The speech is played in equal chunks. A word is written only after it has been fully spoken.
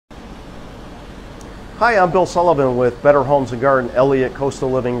Hi, I'm Bill Sullivan with Better Homes and Garden, Elliott Coastal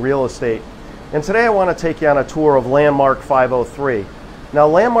Living Real Estate. And today I want to take you on a tour of Landmark 503. Now,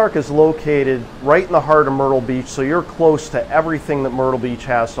 Landmark is located right in the heart of Myrtle Beach, so you're close to everything that Myrtle Beach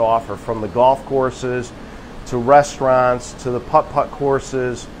has to offer, from the golf courses to restaurants to the putt-putt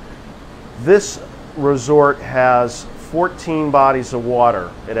courses. This resort has 14 bodies of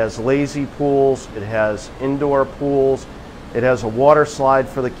water. It has lazy pools, it has indoor pools, it has a water slide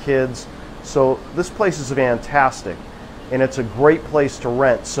for the kids. So this place is fantastic, and it's a great place to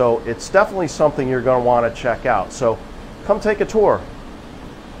rent. So it's definitely something you're going to want to check out. So come take a tour.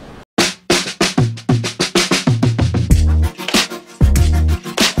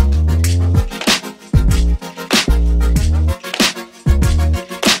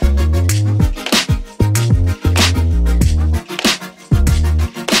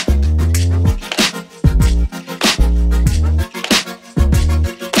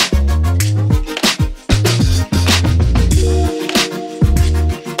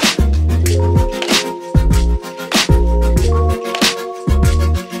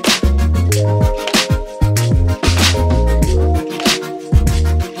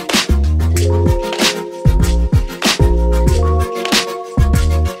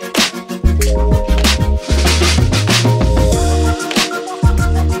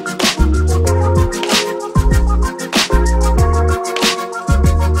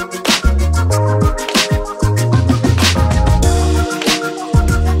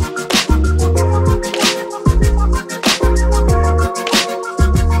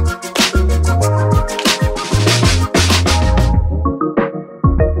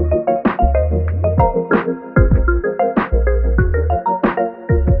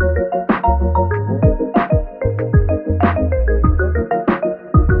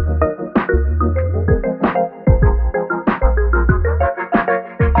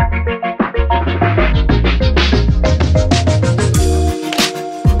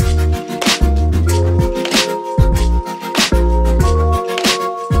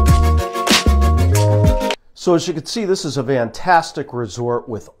 So as you can see, this is a fantastic resort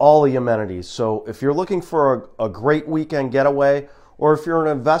with all the amenities. So if you're looking for a great weekend getaway, or if you're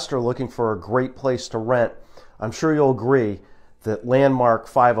an investor looking for a great place to rent, I'm sure you'll agree that Landmark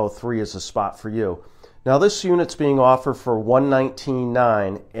 503 is a spot for you. Now, this unit's being offered for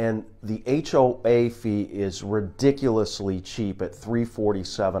 $119,900, and the HOA fee is ridiculously cheap at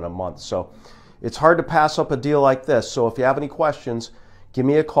 $347 a month. So it's hard to pass up a deal like this. So if you have any questions, give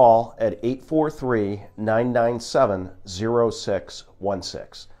me a call at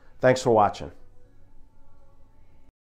 843-997-0616. Thanks for watching.